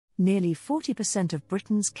Nearly 40% of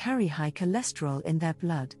Britons carry high cholesterol in their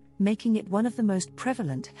blood, making it one of the most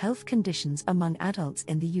prevalent health conditions among adults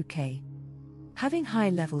in the UK. Having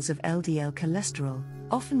high levels of LDL cholesterol,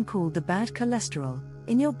 often called the bad cholesterol,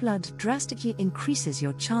 in your blood drastically increases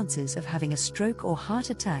your chances of having a stroke or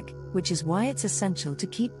heart attack, which is why it's essential to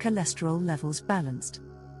keep cholesterol levels balanced.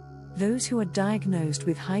 Those who are diagnosed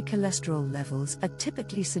with high cholesterol levels are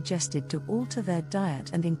typically suggested to alter their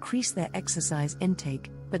diet and increase their exercise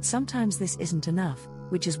intake, but sometimes this isn't enough,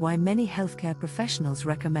 which is why many healthcare professionals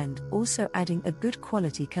recommend also adding a good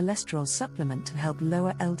quality cholesterol supplement to help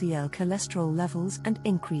lower LDL cholesterol levels and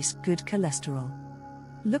increase good cholesterol.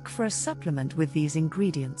 Look for a supplement with these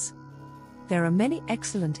ingredients. There are many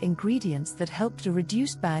excellent ingredients that help to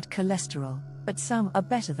reduce bad cholesterol, but some are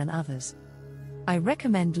better than others. I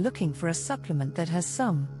recommend looking for a supplement that has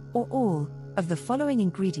some, or all, of the following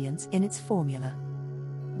ingredients in its formula.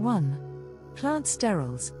 1. Plant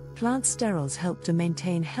sterols. Plant sterols help to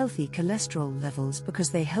maintain healthy cholesterol levels because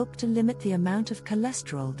they help to limit the amount of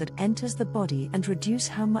cholesterol that enters the body and reduce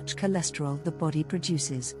how much cholesterol the body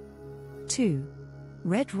produces. 2.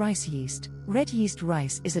 Red rice yeast. Red yeast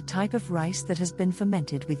rice is a type of rice that has been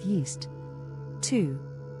fermented with yeast. 2.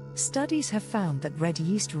 Studies have found that red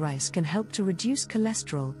yeast rice can help to reduce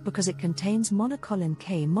cholesterol because it contains monocolin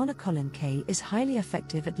K. Monocolin K is highly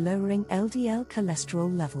effective at lowering LDL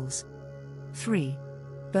cholesterol levels. 3.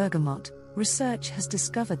 Bergamot. Research has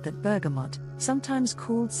discovered that bergamot, sometimes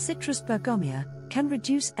called Citrus bergamia, can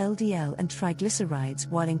reduce LDL and triglycerides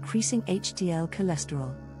while increasing HDL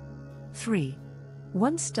cholesterol. 3.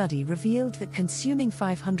 One study revealed that consuming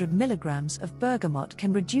 500 milligrams of bergamot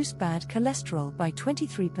can reduce bad cholesterol by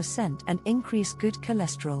 23% and increase good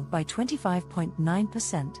cholesterol by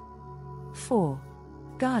 25.9%. 4.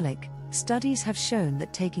 Garlic. Studies have shown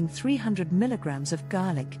that taking 300 milligrams of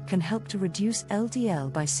garlic can help to reduce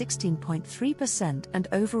LDL by 16.3% and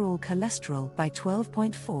overall cholesterol by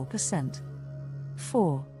 12.4%.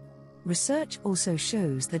 4. Research also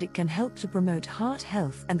shows that it can help to promote heart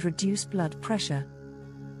health and reduce blood pressure.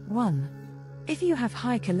 1. If you have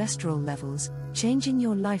high cholesterol levels, changing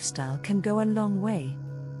your lifestyle can go a long way.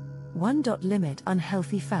 1. Limit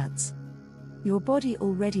unhealthy fats. Your body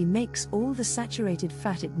already makes all the saturated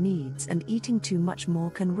fat it needs, and eating too much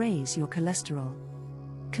more can raise your cholesterol.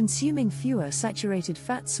 Consuming fewer saturated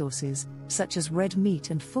fat sources, such as red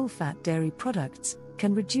meat and full-fat dairy products,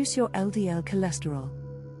 can reduce your LDL cholesterol.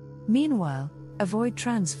 Meanwhile, avoid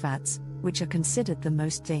trans fats, which are considered the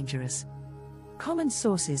most dangerous. Common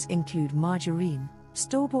sources include margarine,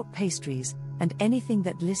 store-bought pastries, and anything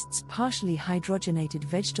that lists partially hydrogenated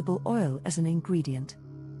vegetable oil as an ingredient.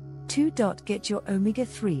 2. Get your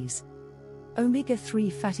omega-3s.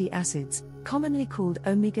 Omega-3 fatty acids, commonly called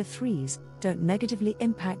omega-3s, don't negatively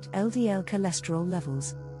impact LDL cholesterol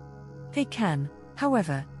levels. They can,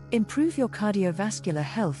 however, improve your cardiovascular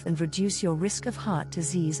health and reduce your risk of heart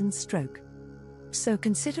disease and stroke. So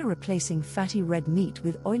consider replacing fatty red meat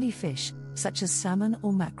with oily fish, such as salmon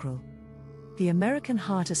or mackerel. The American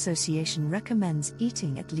Heart Association recommends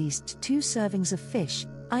eating at least 2 servings of fish,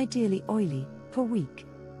 ideally oily, per week.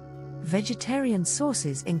 Vegetarian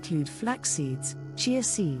sources include flax seeds, chia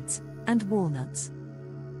seeds, and walnuts.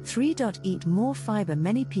 3. Eat more fiber.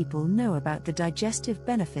 Many people know about the digestive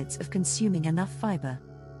benefits of consuming enough fiber.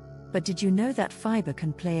 But did you know that fiber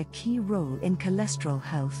can play a key role in cholesterol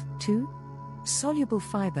health, too? Soluble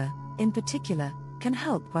fiber, in particular, can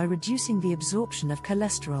help by reducing the absorption of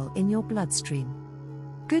cholesterol in your bloodstream.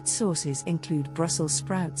 Good sources include Brussels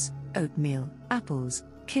sprouts, oatmeal, apples,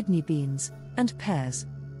 kidney beans, and pears.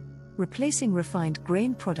 Replacing refined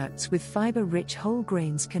grain products with fiber-rich whole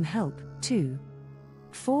grains can help, too.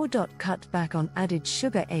 4. Cut back on added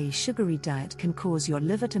sugar. A sugary diet can cause your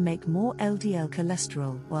liver to make more LDL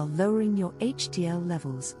cholesterol while lowering your HDL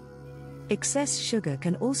levels. Excess sugar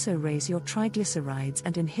can also raise your triglycerides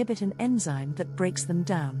and inhibit an enzyme that breaks them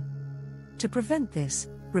down. To prevent this,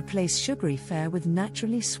 replace sugary fare with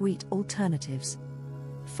naturally sweet alternatives.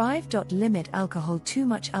 5. Limit alcohol. Too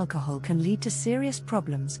much alcohol can lead to serious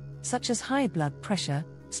problems, such as high blood pressure,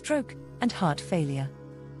 stroke, and heart failure.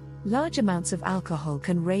 Large amounts of alcohol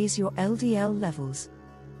can raise your LDL levels.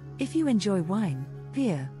 If you enjoy wine,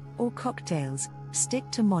 beer, or cocktails, stick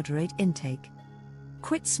to moderate intake.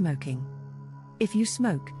 Quit smoking. If you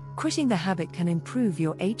smoke, quitting the habit can improve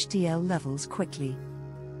your HDL levels quickly.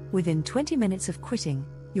 Within 20 minutes of quitting,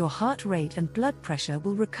 your heart rate and blood pressure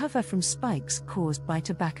will recover from spikes caused by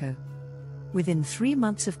tobacco. Within 3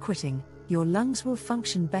 months of quitting, your lungs will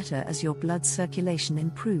function better as your blood circulation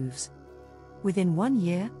improves. Within 1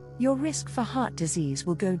 year, your risk for heart disease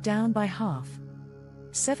will go down by half.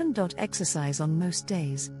 7. Exercise on most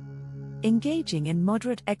days. Engaging in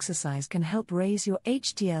moderate exercise can help raise your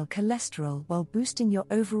HDL cholesterol while boosting your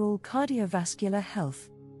overall cardiovascular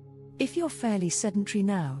health. If you're fairly sedentary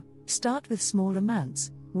now, start with small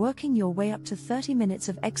amounts, working your way up to 30 minutes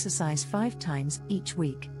of exercise 5 times each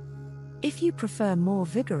week. If you prefer more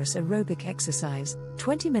vigorous aerobic exercise,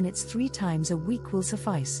 20 minutes 3 times a week will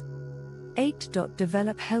suffice. 8.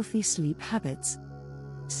 Develop healthy sleep habits.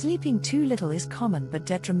 Sleeping too little is common but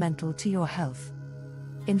detrimental to your health.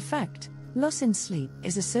 In fact, loss in sleep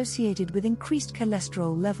is associated with increased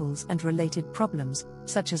cholesterol levels and related problems,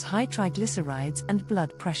 such as high triglycerides and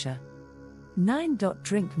blood pressure. 9.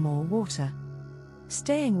 Drink more water.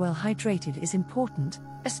 Staying well hydrated is important,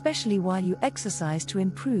 especially while you exercise, to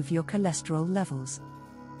improve your cholesterol levels.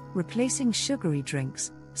 Replacing sugary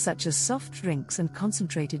drinks, such as soft drinks and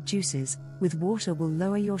concentrated juices, with water will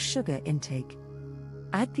lower your sugar intake.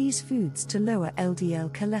 Add these foods to lower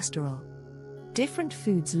LDL cholesterol. Different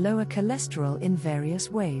foods lower cholesterol in various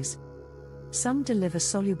ways. Some deliver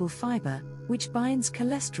soluble fiber, which binds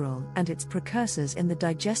cholesterol and its precursors in the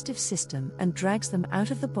digestive system and drags them out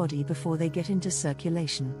of the body before they get into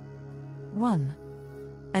circulation. 1.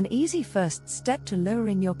 An easy first step to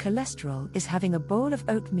lowering your cholesterol is having a bowl of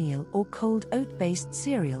oatmeal or cold oat-based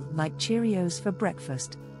cereal like Cheerios for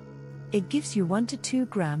breakfast. It gives you 1 to 2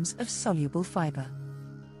 grams of soluble fiber.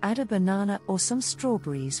 Add a banana or some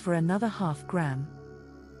strawberries for another ½ gram.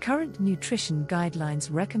 Current nutrition guidelines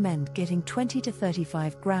recommend getting 20 to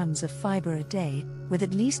 35 grams of fiber a day, with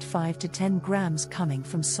at least 5 to 10 grams coming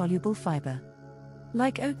from soluble fiber.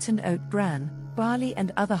 Like oats and oat bran, barley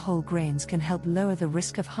and other whole grains can help lower the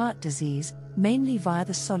risk of heart disease, mainly via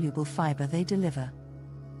the soluble fiber they deliver.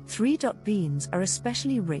 3. Beans are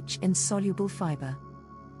especially rich in soluble fiber.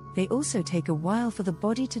 They also take a while for the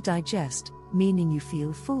body to digest, meaning you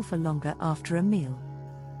feel full for longer after a meal.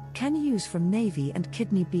 Can use from navy and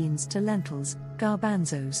kidney beans to lentils,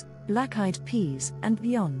 garbanzos, black-eyed peas, and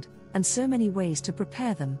beyond, and so many ways to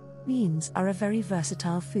prepare them. Beans are a very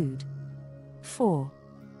versatile food. 4.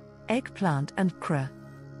 Eggplant and okra.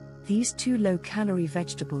 These 2 low-calorie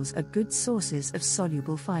vegetables are good sources of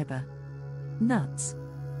soluble fiber. Nuts.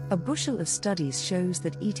 A bushel of studies shows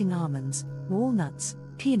that eating almonds, walnuts,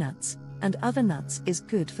 peanuts, and other nuts is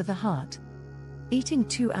good for the heart. Eating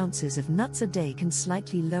 2 ounces of nuts a day can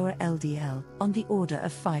slightly lower LDL, on the order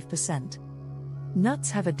of 5%.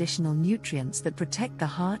 Nuts have additional nutrients that protect the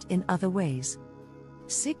heart in other ways.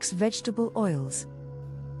 6. Vegetable oils.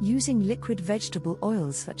 Using liquid vegetable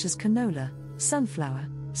oils such as canola, sunflower,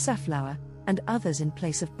 safflower, and others in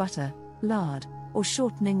place of butter, lard, or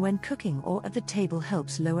shortening when cooking or at the table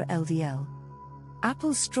helps lower LDL.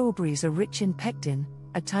 Apple strawberries are rich in pectin,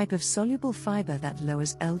 a type of soluble fiber that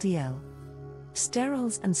lowers LDL.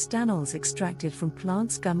 Sterols and stanols extracted from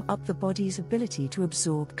plants gum up the body's ability to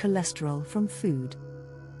absorb cholesterol from food.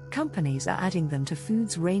 Companies are adding them to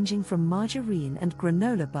foods ranging from margarine and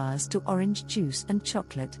granola bars to orange juice and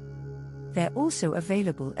chocolate. They're also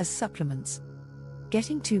available as supplements.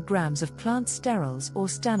 Getting 2 grams of plant sterols or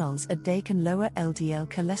stanols a day can lower LDL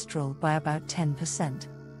cholesterol by about 10%.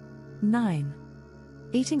 9.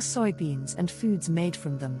 Eating soybeans and foods made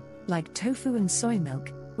from them, like tofu and soy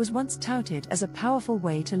milk, was once touted as a powerful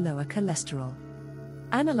way to lower cholesterol.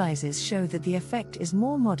 Analyses show that the effect is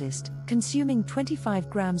more modest. Consuming 25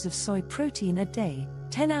 grams of soy protein a day,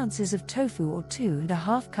 10 ounces of tofu or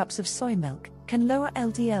 2½ cups of soy milk, can lower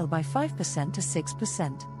LDL by 5% to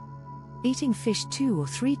 6%. Eating fish 2 or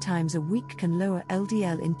 3 times a week can lower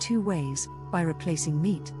LDL in 2 ways, by replacing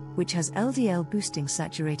meat, which has LDL-boosting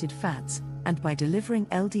saturated fats, and by delivering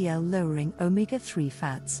LDL-lowering omega-3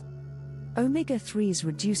 fats. Omega-3s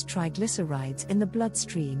reduce triglycerides in the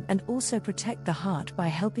bloodstream and also protect the heart by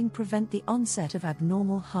helping prevent the onset of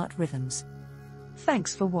abnormal heart rhythms.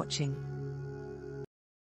 Thanks for watching.